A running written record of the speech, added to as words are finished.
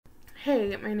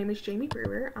Hey, my name is Jamie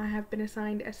Brewer. I have been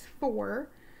assigned as for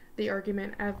the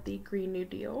argument of the Green New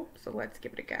Deal, so let's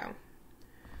give it a go.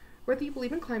 Whether you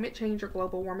believe in climate change or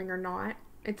global warming or not,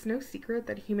 it's no secret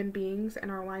that human beings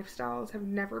and our lifestyles have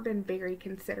never been very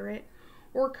considerate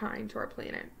or kind to our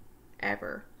planet.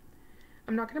 Ever.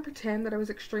 I'm not going to pretend that I was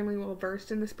extremely well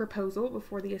versed in this proposal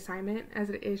before the assignment,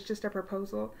 as it is just a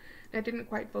proposal, and I didn't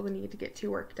quite feel the need to get too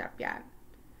worked up yet.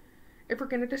 If we're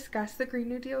going to discuss the Green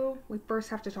New Deal, we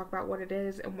first have to talk about what it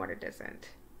is and what it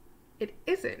isn't. It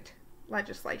isn't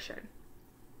legislation.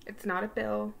 It's not a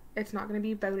bill. It's not going to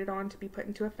be voted on to be put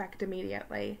into effect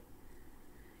immediately.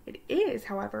 It is,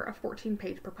 however, a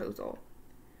 14-page proposal.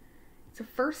 It's a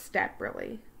first step,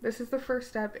 really. This is the first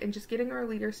step in just getting our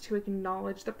leaders to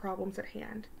acknowledge the problems at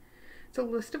hand. It's a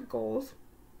list of goals,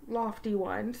 lofty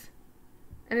ones,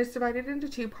 and it's divided into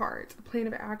two parts, a plan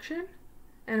of action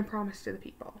and a promise to the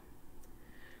people.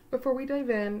 Before we dive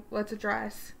in, let's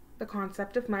address the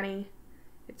concept of money.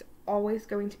 It's always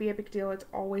going to be a big deal. It's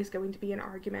always going to be an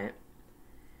argument,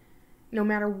 no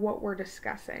matter what we're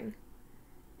discussing.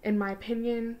 In my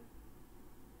opinion,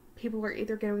 people are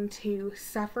either going to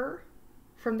suffer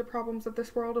from the problems of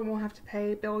this world and we'll have to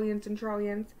pay billions and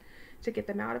trillions to get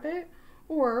them out of it,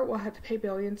 or we'll have to pay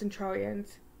billions and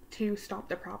trillions to stop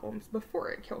the problems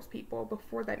before it kills people,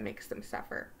 before that makes them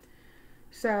suffer.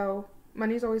 So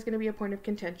money's always going to be a point of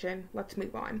contention. Let's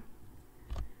move on.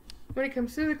 When it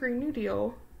comes to the Green New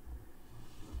Deal,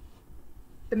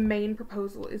 the main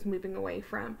proposal is moving away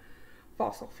from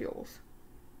fossil fuels,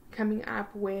 coming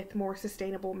up with more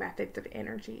sustainable methods of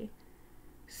energy,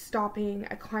 stopping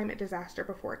a climate disaster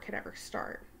before it could ever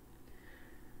start.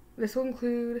 This will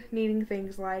include needing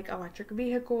things like electric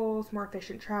vehicles, more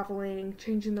efficient traveling,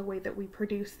 changing the way that we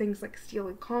produce things like steel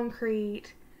and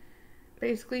concrete,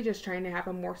 basically just trying to have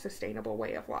a more sustainable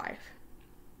way of life.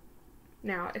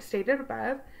 Now, as stated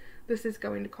above, this is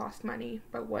going to cost money,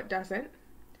 but what doesn't?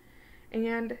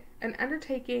 And an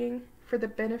undertaking for the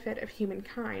benefit of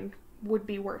humankind would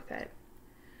be worth it.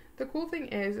 The cool thing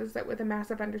is that with a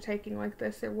massive undertaking like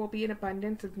this, there will be an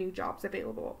abundance of new jobs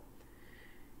available.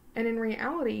 And in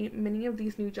reality, many of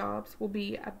these new jobs will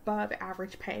be above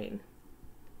average paying.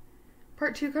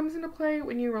 Part 2 comes into play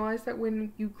when you realize that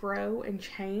when you grow and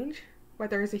change,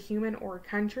 whether as a human or a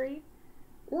country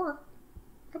or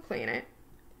a planet,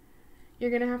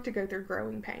 you're going to have to go through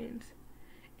growing pains.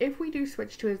 If we do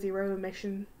switch to a zero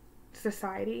emission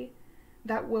society,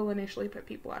 that will initially put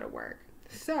people out of work.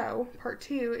 So, part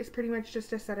 2 is pretty much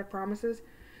just a set of promises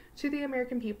to the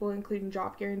American people, including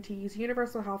job guarantees,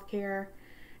 universal health care,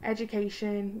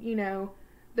 education,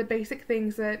 the basic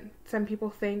things that some people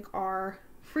think are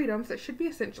freedoms that should be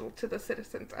essential to the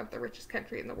citizens of the richest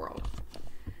country in the world.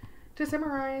 To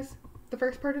summarize, the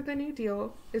first part of the New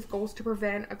Deal is goals to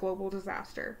prevent a global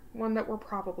disaster, one that we're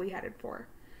probably headed for.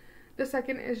 The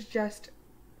second is just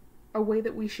a way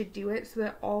that we should do it so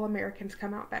that all Americans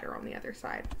come out better on the other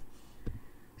side.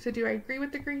 So do I agree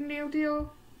with the Green New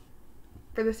Deal?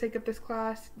 For the sake of this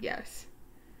class, yes.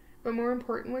 But more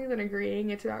importantly than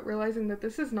agreeing, it's about realizing that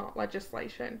this is not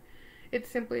legislation. It's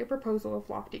simply a proposal of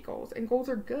lofty goals, and goals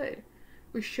are good.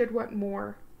 We should want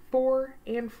more for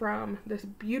and from this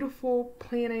beautiful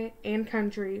planet and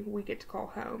country we get to call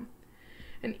home.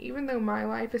 And even though my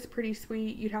life is pretty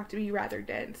sweet, you'd have to be rather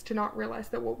dense to not realize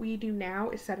that what we do now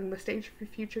is setting the stage for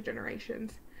future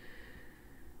generations.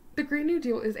 The Green New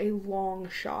Deal is a long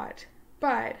shot,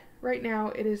 but right now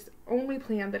it is the only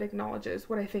plan that acknowledges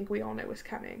what I think we all know is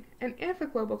coming. And if a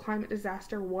global climate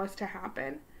disaster was to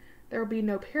happen, there will be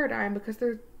no paradigm because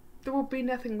there will be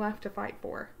nothing left to fight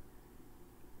for.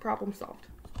 Problem solved.